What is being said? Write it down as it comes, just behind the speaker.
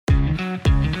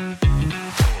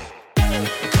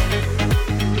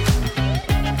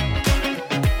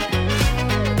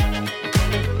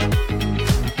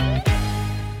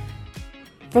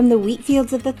From the wheat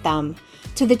fields of the Thumb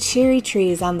to the cherry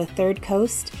trees on the Third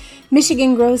Coast,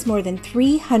 Michigan grows more than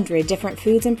 300 different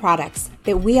foods and products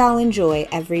that we all enjoy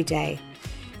every day.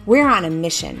 We're on a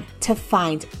mission to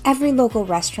find every local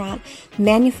restaurant,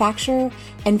 manufacturer,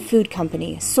 and food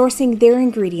company sourcing their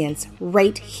ingredients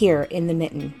right here in the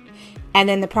Mitten. And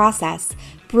in the process,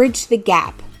 bridge the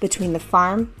gap between the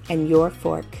farm and your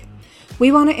fork.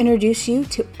 We want to introduce you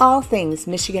to all things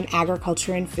Michigan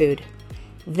agriculture and food.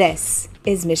 This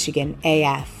is Michigan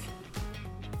AF.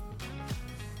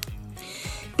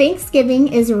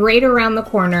 Thanksgiving is right around the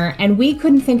corner, and we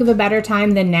couldn't think of a better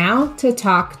time than now to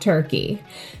talk turkey.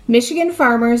 Michigan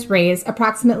farmers raise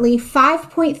approximately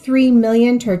 5.3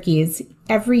 million turkeys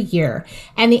every year,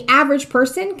 and the average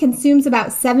person consumes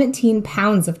about 17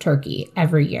 pounds of turkey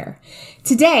every year.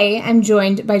 Today, I'm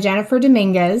joined by Jennifer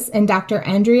Dominguez and Dr.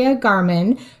 Andrea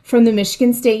Garman from the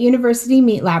Michigan State University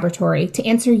Meat Laboratory to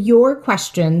answer your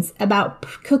questions about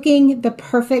cooking the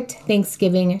perfect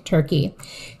Thanksgiving turkey.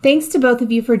 Thanks to both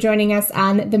of you for joining us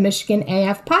on the Michigan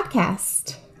AF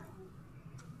podcast.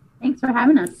 Thanks for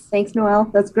having us. Thanks,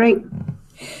 Noelle. That's great.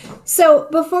 So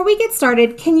before we get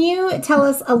started, can you tell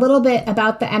us a little bit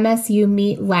about the MSU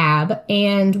Meat Lab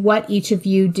and what each of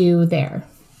you do there?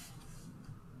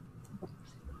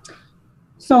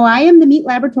 So I am the meat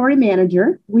laboratory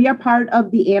manager. We are part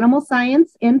of the animal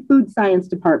science and food science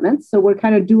departments. So we're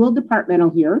kind of dual departmental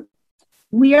here.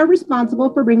 We are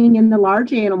responsible for bringing in the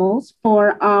large animals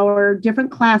for our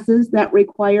different classes that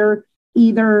require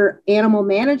either animal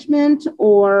management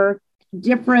or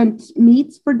different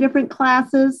meats for different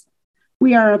classes.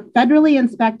 We are a federally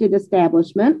inspected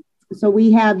establishment. So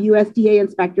we have USDA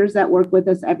inspectors that work with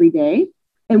us every day.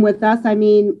 And with us, I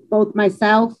mean both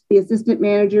myself, the assistant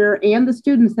manager, and the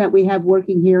students that we have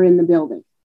working here in the building.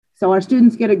 So our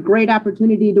students get a great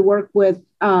opportunity to work with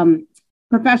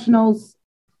professionals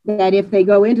that if they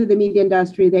go into the meat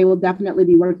industry, they will definitely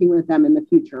be working with them in the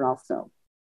future also.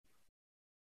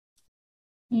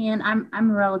 And I'm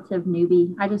a relative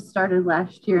newbie. I just started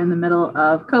last year in the middle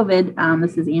of COVID.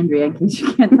 This is Andrea, in case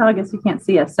you can't tell. I guess you can't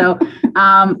see us. So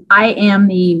I am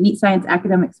the meat science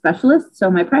academic specialist.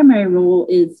 So my primary role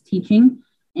is teaching,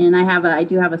 and I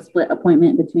do have a split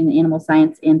appointment between the animal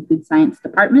science and food science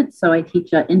department. So I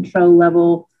teach an intro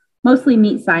level, mostly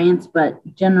meat science, but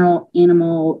general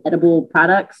animal edible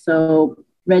products. So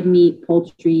red meat,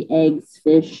 poultry, eggs,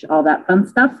 fish, all that fun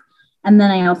stuff. And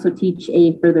then I also teach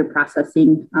a further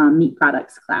processing meat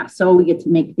products class. So we get to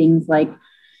make things like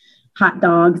hot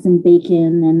dogs and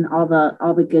bacon and all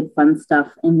the good fun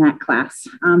stuff in that class.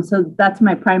 So that's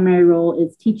my primary role,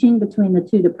 is teaching between the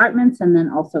two departments, and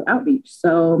then also outreach.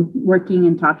 So working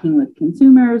and talking with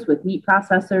consumers, with meat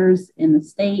processors in the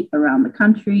state, around the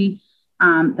country.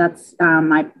 That's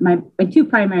my two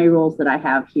primary roles that I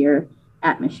have here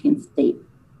at Michigan State.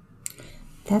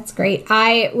 That's great.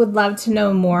 I would love to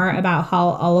know more about how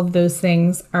all of those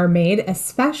things are made,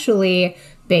 especially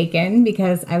bacon,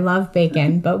 because I love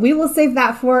bacon, but we will save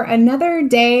that for another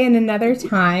day and another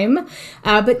time.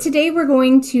 But today we're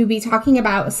going to be talking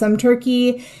about some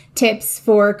turkey tips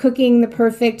for cooking the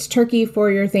perfect turkey for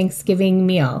your Thanksgiving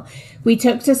meal. We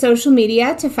took to social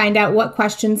media to find out what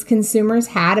questions consumers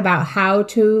had about how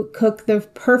to cook the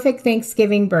perfect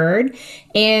Thanksgiving bird,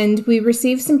 and we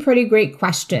received some pretty great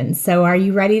questions. So are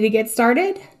you ready to get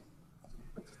started?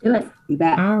 Let's do it. You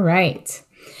bet. All right.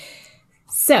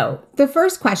 So the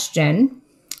first question,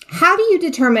 how do you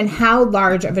determine how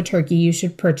large of a turkey you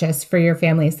should purchase for your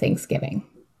family's Thanksgiving?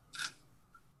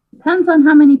 Depends on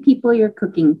how many people you're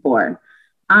cooking for.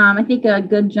 I think a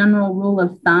good general rule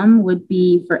of thumb would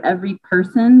be for every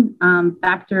person,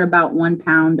 factor about 1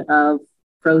 pound of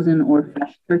frozen or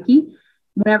fresh turkey.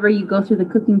 Whenever you go through the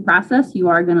cooking process, you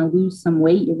are going to lose some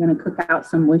weight. You're going to cook out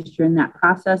some moisture in that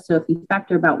process. So if you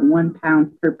factor about 1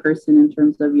 pound per person in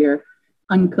terms of your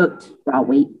uncooked raw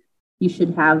weight, you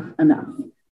should have enough.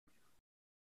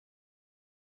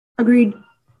 Agreed.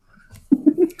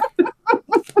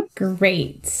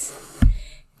 Great.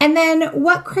 And then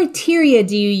what criteria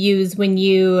do you use when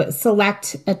you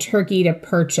select a turkey to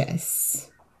purchase?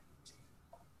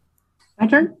 My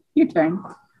turn? Your turn.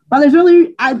 Well, there's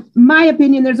really, my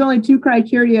opinion, there's only 2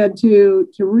 criteria to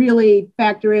really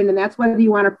factor in, and that's whether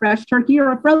you want a fresh turkey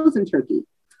or a frozen turkey.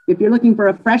 If you're looking for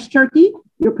a fresh turkey,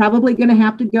 you're probably going to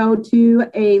have to go to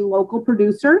a local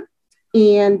producer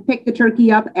and pick the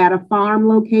turkey up at a farm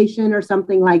location or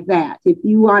something like that. If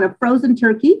you want a frozen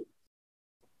turkey,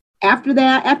 after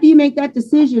you make that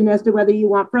decision as to whether you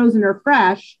want frozen or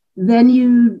fresh, then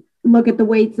you look at the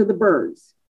weights of the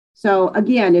birds. So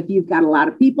again, if you've got a lot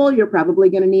of people, you're probably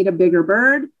going to need a bigger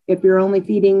bird. If you're only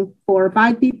feeding 4 or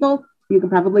 5 people, you can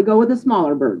probably go with a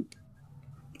smaller bird.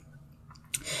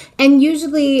 And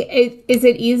usually, is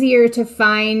it easier to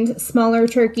find smaller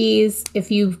turkeys if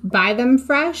you buy them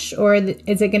fresh, or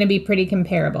is it going to be pretty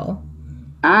comparable?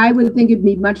 I would think it'd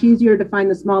be much easier to find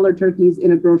the smaller turkeys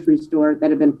in a grocery store that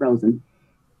have been frozen.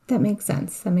 That makes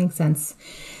sense.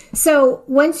 So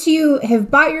once you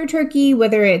have bought your turkey,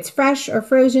 whether it's fresh or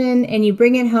frozen, and you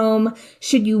bring it home,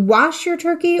 should you wash your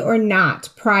turkey or not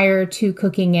prior to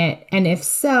cooking it? And if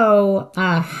so,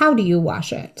 how do you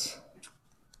wash it?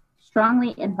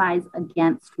 Strongly advise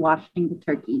against washing the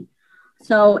turkey.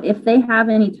 So if they have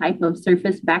any type of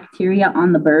surface bacteria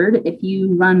on the bird, if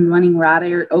you run running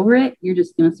water over it, you're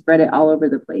just going to spread it all over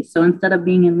the place. So instead of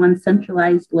being in one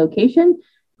centralized location,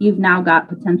 you've now got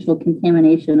potential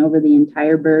contamination over the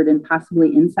entire bird and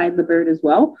possibly inside the bird as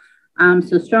well.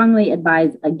 So strongly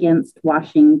advise against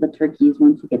washing the turkeys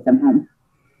once you get them home.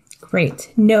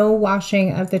 Great. No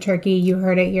washing of the turkey. You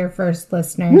heard it here first,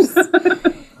 listeners.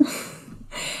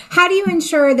 How do you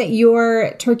ensure that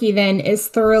your turkey then is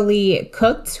thoroughly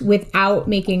cooked without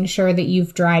making sure that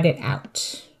you've dried it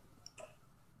out?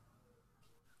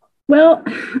 Well,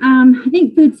 I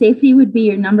think food safety would be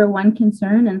your number one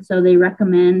concern. And so they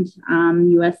recommend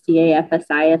USDA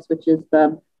FSIS, which is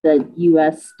the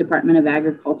U.S. Department of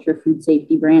Agriculture Food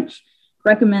Safety Branch,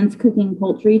 recommends cooking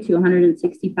poultry to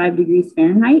 165 degrees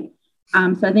Fahrenheit.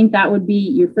 So I think that would be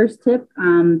your first tip.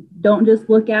 Don't just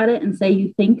look at it and say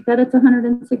you think that it's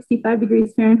 165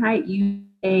 degrees Fahrenheit. Use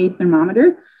a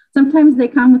thermometer. Sometimes they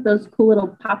come with those cool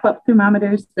little pop-up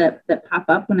thermometers that pop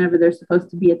up whenever they're supposed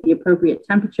to be at the appropriate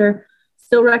temperature.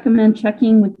 Still recommend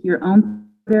checking with your own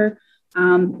thermometer.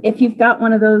 If you've got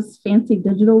one of those fancy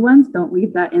digital ones, don't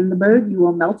leave that in the bird. You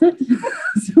will melt it.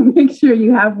 So make sure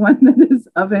you have one that is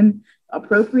oven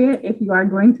appropriate if you are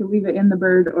going to leave it in the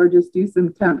bird, or just do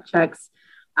some temp checks.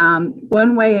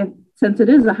 One way, since it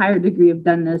is a higher degree of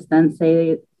doneness than,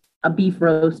 say, a beef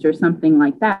roast or something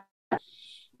like that,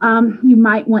 you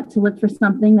might want to look for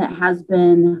something that has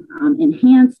been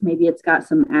enhanced. Maybe it's got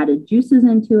some added juices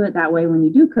into it. That way, when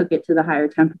you do cook it to the higher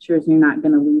temperatures, you're not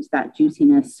going to lose that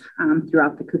juiciness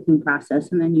throughout the cooking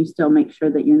process. And then you still make sure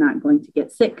that you're not going to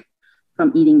get sick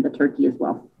from eating the turkey as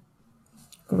well.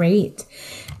 Great.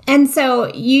 And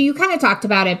so you kind of talked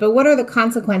about it, but what are the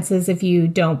consequences if you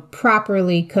don't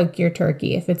properly cook your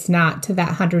turkey, if it's not to that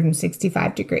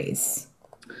 165 degrees?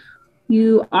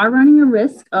 You are running a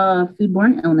risk of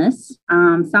foodborne illness.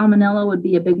 Salmonella would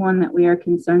be a big one that we are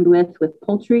concerned with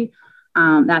poultry.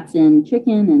 That's in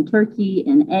chicken and turkey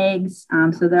and eggs.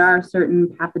 So there are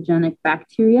certain pathogenic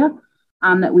bacteria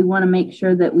that we want to make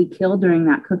sure that we kill during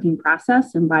that cooking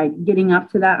process. And by getting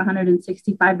up to that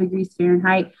 165 degrees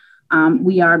Fahrenheit,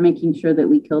 we are making sure that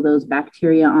we kill those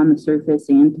bacteria on the surface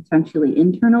and potentially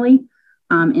internally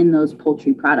in those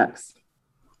poultry products.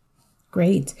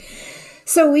 Great.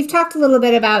 So we've talked a little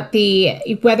bit about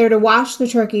whether to wash the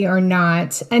turkey or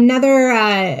not.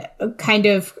 Another kind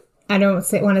of, I don't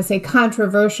want to say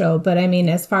controversial, but I mean,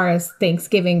 as far as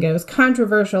Thanksgiving goes,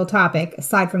 controversial topic,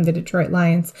 aside from the Detroit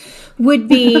Lions, would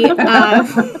be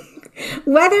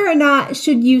whether or not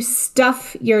should you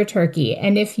stuff your turkey?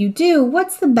 And if you do,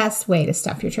 what's the best way to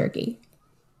stuff your turkey?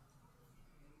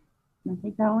 Can I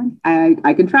take that one?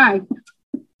 I can try.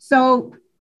 So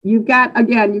you've got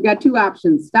 2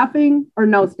 options, stuffing or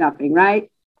no stuffing,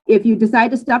 right? If you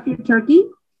decide to stuff your turkey,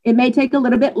 it may take a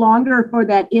little bit longer for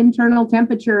that internal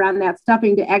temperature on that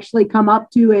stuffing to actually come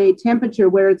up to a temperature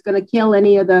where it's going to kill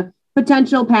any of the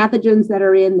potential pathogens that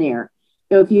are in there.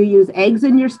 So if you use eggs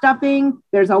in your stuffing,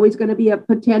 there's always going to be a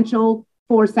potential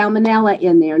for salmonella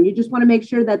in there. And you just want to make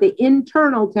sure that the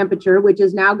internal temperature, which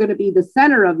is now going to be the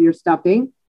center of your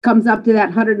stuffing, comes up to that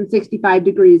 165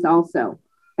 degrees also.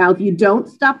 Now, if you don't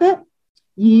stuff it,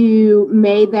 you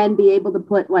may then be able to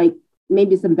put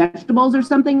maybe some vegetables or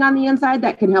something on the inside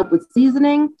that can help with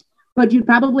seasoning, but you'd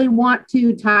probably want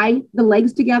to tie the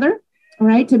legs together, all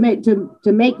right, to make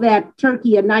that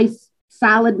turkey a nice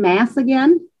solid mass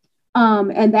again.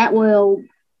 And that will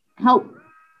help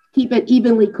keep it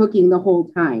evenly cooking the whole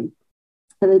time.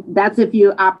 And that's if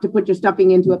you opt to put your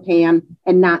stuffing into a pan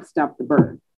and not stuff the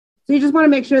bird. So you just want to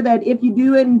make sure that if you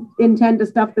do intend to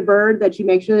stuff the bird, that you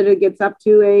make sure that it gets up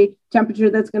to a temperature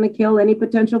that's going to kill any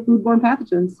potential foodborne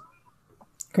pathogens.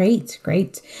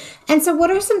 Great. And so what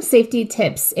are some safety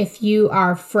tips if you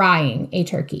are frying a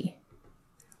turkey?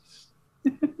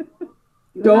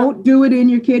 Don't do it in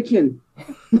your kitchen.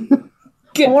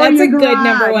 That's a good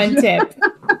number 1 tip.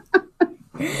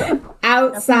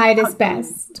 Outside is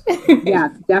best.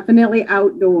 Yes, definitely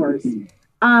outdoors.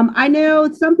 I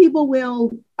know some people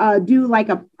will do like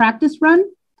a practice run.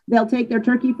 They'll take their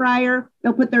turkey fryer,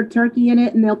 they'll put their turkey in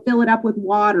it, and they'll fill it up with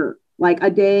water like a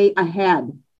day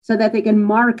ahead so that they can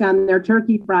mark on their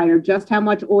turkey fryer just how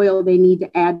much oil they need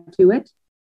to add to it.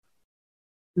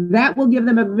 That will give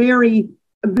them a very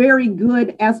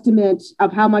good estimate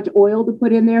of how much oil to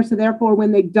put in there. So therefore,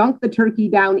 when they dunk the turkey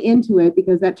down into it,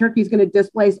 because that turkey is going to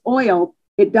displace oil,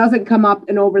 it doesn't come up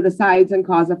and over the sides and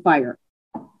cause a fire.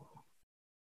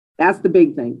 That's the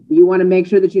big thing. You want to make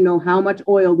sure that you know how much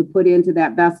oil to put into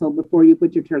that vessel before you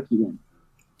put your turkey in.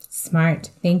 Smart.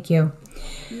 Thank you.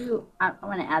 I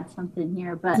want to add something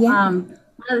here, but one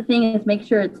other thing is make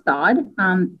sure it's thawed.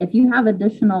 If you have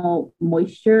additional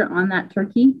moisture on that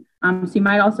turkey, so you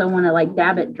might also want to like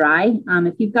dab it dry.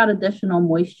 If you've got additional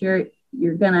moisture,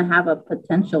 you're going to have a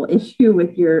potential issue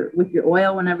with your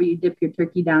oil whenever you dip your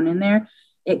turkey down in there.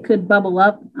 It could bubble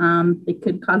up. It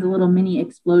could cause a little mini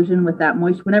explosion with that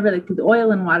moisture. Because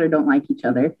oil and water don't like each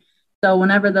other. So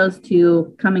whenever those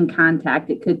two come in contact,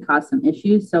 it could cause some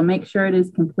issues. So make sure it is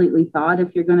completely thawed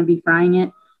if you're going to be frying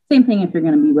it. Same thing if you're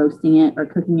going to be roasting it or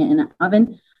cooking it in an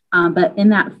oven. But in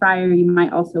that fryer, you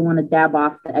might also want to dab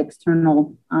off the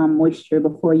external moisture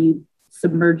before you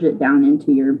submerge it down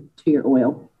into your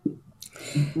oil.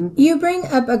 You bring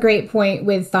up a great point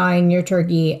with thawing your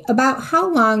turkey. About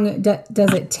how long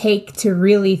does it take to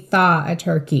really thaw a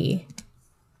turkey?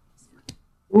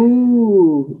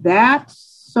 Ooh,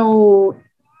 so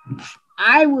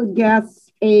I would guess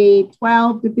a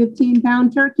 12 to 15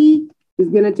 pound turkey is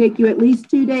going to take you at least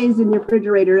 2 days in your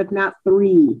refrigerator, if not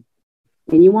 3.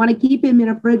 And you want to keep him in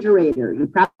a refrigerator. You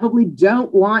probably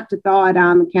don't want to thaw it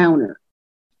on the counter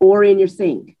or in your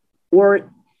sink.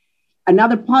 Or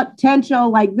another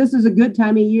potential, like this is a good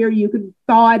time of year, you could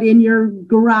thaw it in your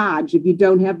garage if you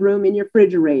don't have room in your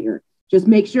refrigerator. Just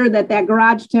make sure that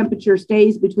garage temperature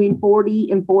stays between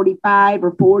 40 and 45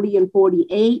 or 40 and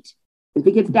 48. If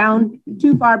it gets down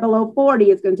too far below 40,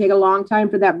 it's going to take a long time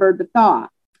for that bird to thaw.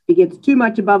 If it gets too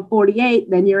much above 48,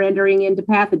 then you're entering into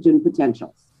pathogen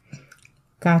potentials.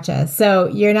 Gotcha. So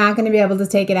you're not going to be able to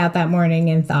take it out that morning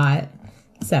and thaw it.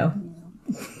 So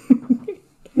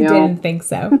didn't think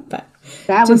so, but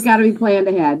that one's got to be planned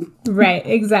ahead. Right.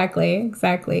 Exactly.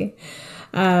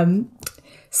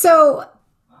 So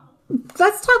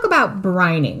let's talk about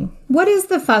brining. What is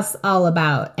the fuss all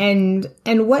about, and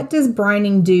what does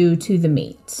brining do to the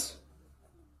meat?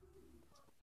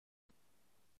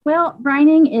 Well,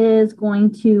 brining is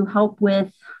going to help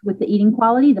with the eating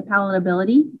quality, the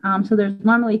palatability. So there's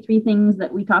normally 3 things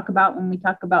that we talk about when we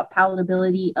talk about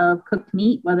palatability of cooked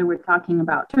meat, whether we're talking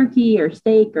about turkey or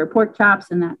steak or pork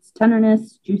chops, and that's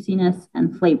tenderness, juiciness,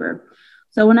 and flavor.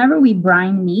 So whenever we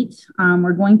brine meat,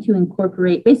 we're going to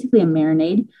incorporate basically a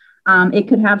marinade. It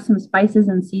could have some spices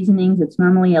and seasonings. It's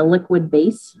normally a liquid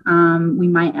base. We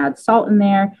might add salt in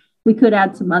there. We could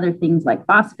add some other things like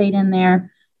phosphate in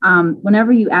there.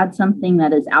 Whenever you add something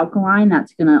that is alkaline,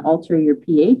 that's going to alter your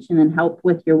pH and then help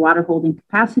with your water holding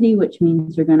capacity, which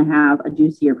means you're going to have a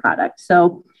juicier product.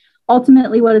 So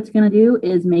ultimately what it's going to do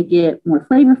is make it more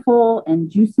flavorful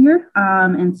and juicier.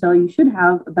 And so you should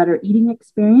have a better eating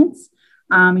experience.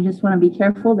 You just want to be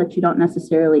careful that you don't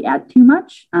necessarily add too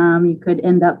much. You could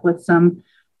end up with some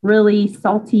really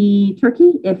salty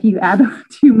turkey if you add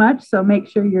too much. So make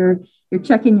sure you're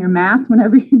checking your math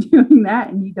whenever you're doing that,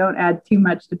 and you don't add too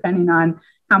much depending on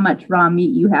how much raw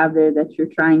meat you have there that you're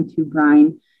trying to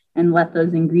brine, and let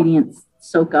those ingredients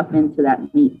soak up into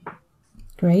that meat.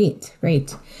 Great.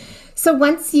 So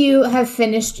once you have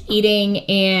finished eating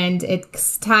and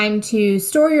it's time to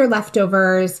store your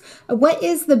leftovers, what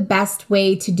is the best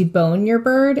way to debone your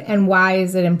bird, and why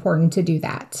is it important to do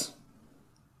that?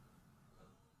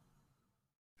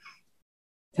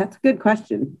 That's a good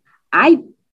question.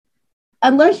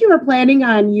 Unless you were planning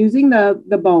on using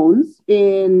the bones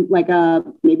in like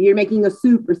maybe you're making a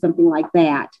soup or something like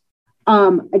that.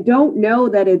 I don't know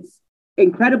that it's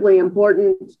incredibly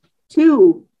important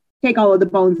to take all of the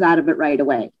bones out of it right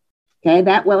away. Okay,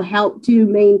 that will help to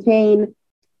maintain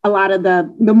a lot of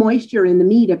the moisture in the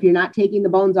meat if you're not taking the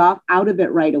bones out of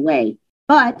it right away.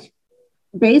 But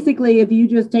basically, if you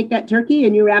just take that turkey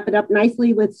and you wrap it up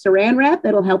nicely with saran wrap,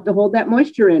 it'll help to hold that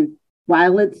moisture in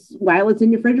while it's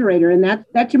in your refrigerator. And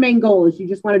that's your main goal, is you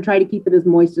just want to try to keep it as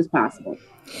moist as possible.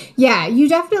 Yeah, you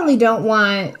definitely don't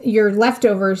want your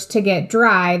leftovers to get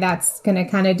dry. That's going to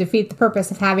kind of defeat the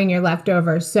purpose of having your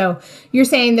leftovers. So you're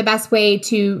saying the best way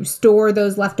to store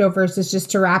those leftovers is just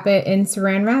to wrap it in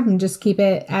saran wrap and just keep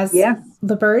it as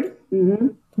the bird?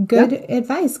 Mm-hmm. good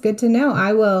advice. Good to know.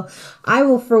 I will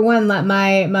for one let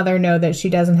my mother know that she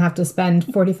doesn't have to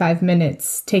spend 45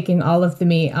 minutes taking all of the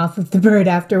meat off of the bird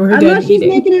after we're done eating. Unless she's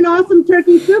making an awesome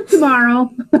turkey soup tomorrow.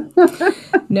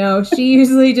 No, she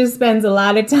usually just spends a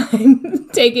lot of time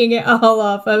taking it all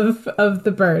off of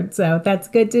the bird. So that's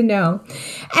good to know.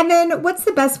 And then what's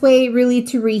the best way really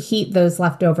to reheat those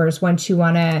leftovers once you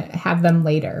want to have them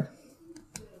later?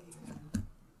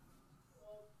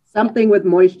 Something with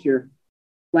moisture.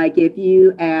 Like if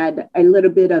you add a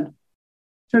little bit of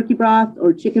turkey broth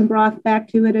or chicken broth back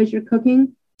to it as you're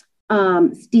cooking,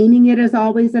 steaming it is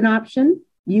always an option.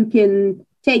 You can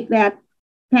take that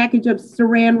package of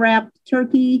saran wrapped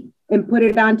turkey and put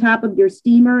it on top of your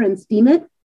steamer and steam it.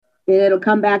 And it'll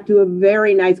come back to a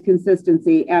very nice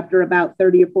consistency after about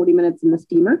 30 or 40 minutes in the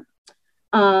steamer.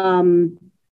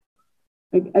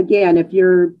 Again, if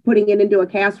you're putting it into a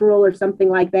casserole or something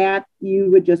like that,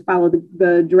 you would just follow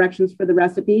the directions for the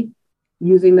recipe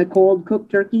using the cold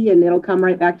cooked turkey, and it'll come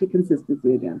right back to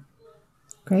consistency again.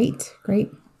 Great.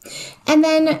 And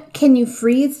then can you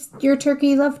freeze your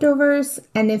turkey leftovers?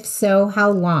 And if so, how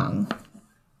long?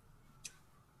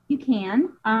 You can,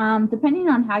 depending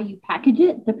on how you package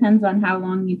it, depends on how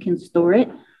long you can store it.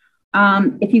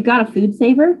 If you've got a food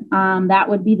saver, that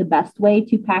would be the best way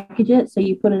to package it. So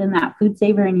you put it in that food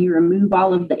saver and you remove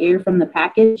all of the air from the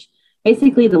package.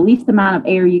 Basically, the least amount of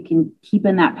air you can keep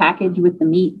in that package with the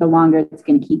meat, the longer it's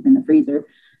going to keep in the freezer.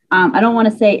 I don't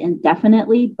want to say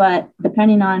indefinitely, but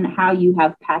depending on how you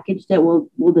have packaged it will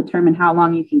determine how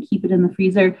long you can keep it in the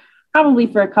freezer, probably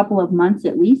for a couple of months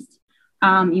at least.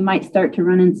 You might start to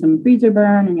run in some freezer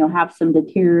burn and you'll have some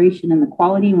deterioration in the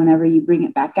quality whenever you bring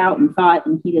it back out and thaw it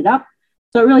and heat it up.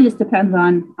 So it really just depends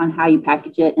on how you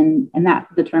package it, and that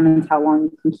determines how long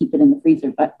you can keep it in the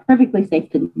freezer, but perfectly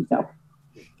safe to do so.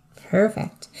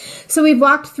 Perfect. So we've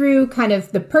walked through kind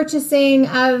of the purchasing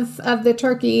of the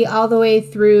turkey all the way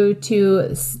through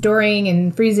to storing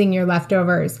and freezing your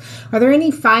leftovers. Are there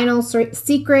any final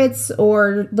secrets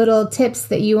or little tips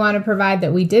that you want to provide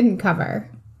that we didn't cover?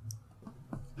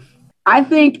 I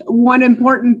think one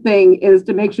important thing is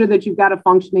to make sure that you've got a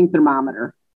functioning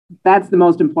thermometer. That's the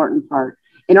most important part.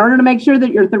 In order to make sure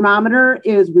that your thermometer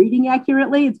is reading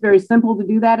accurately, it's very simple to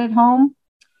do that at home.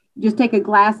 Just take a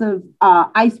glass of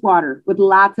ice water with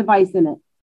lots of ice in it.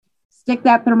 Stick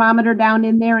that thermometer down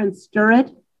in there and stir it.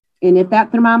 And if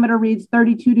that thermometer reads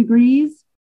 32 degrees,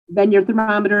 then your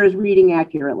thermometer is reading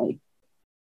accurately.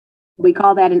 We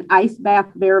call that an ice bath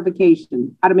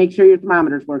verification, how to make sure your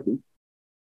thermometer is working.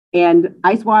 And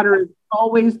ice water is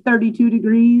always 32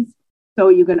 degrees. So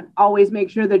you can always make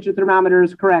sure that your thermometer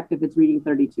is correct if it's reading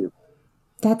 32.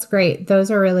 That's great.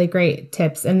 Those are really great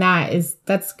tips. And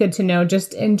that's good to know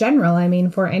just in general. I mean,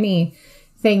 for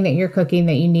anything that you're cooking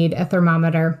that you need a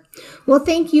thermometer. Well,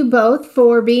 thank you both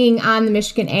for being on the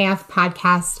Michigan AF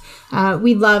podcast.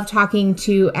 We love talking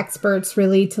to experts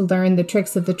really to learn the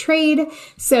tricks of the trade.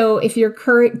 So if you're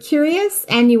curious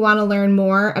and you want to learn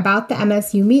more about the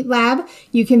MSU Meat Lab,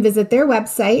 you can visit their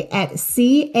website at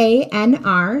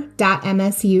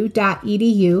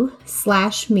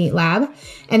canr.msu.edu/meatlab.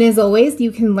 And as always,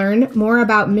 you can learn more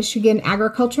about Michigan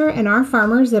agriculture and our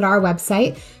farmers at our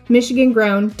website,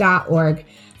 michigangrown.org.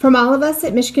 From all of us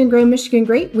at Michigan Grown, Michigan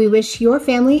Great, we wish your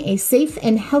family a safe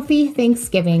and healthy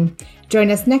Thanksgiving. Join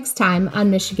us next time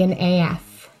on Michigan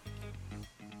AF.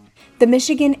 The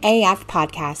Michigan AF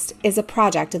podcast is a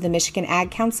project of the Michigan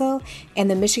Ag Council and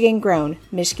the Michigan Grown,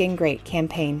 Michigan Great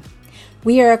campaign.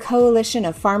 We are a coalition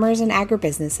of farmers and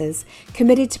agribusinesses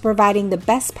committed to providing the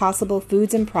best possible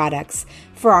foods and products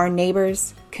for our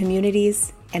neighbors,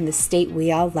 communities, and the state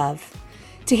we all love.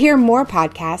 To hear more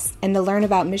podcasts and to learn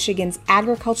about Michigan's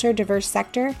agriculture diverse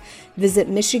sector, visit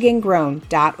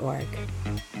michigangrown.org.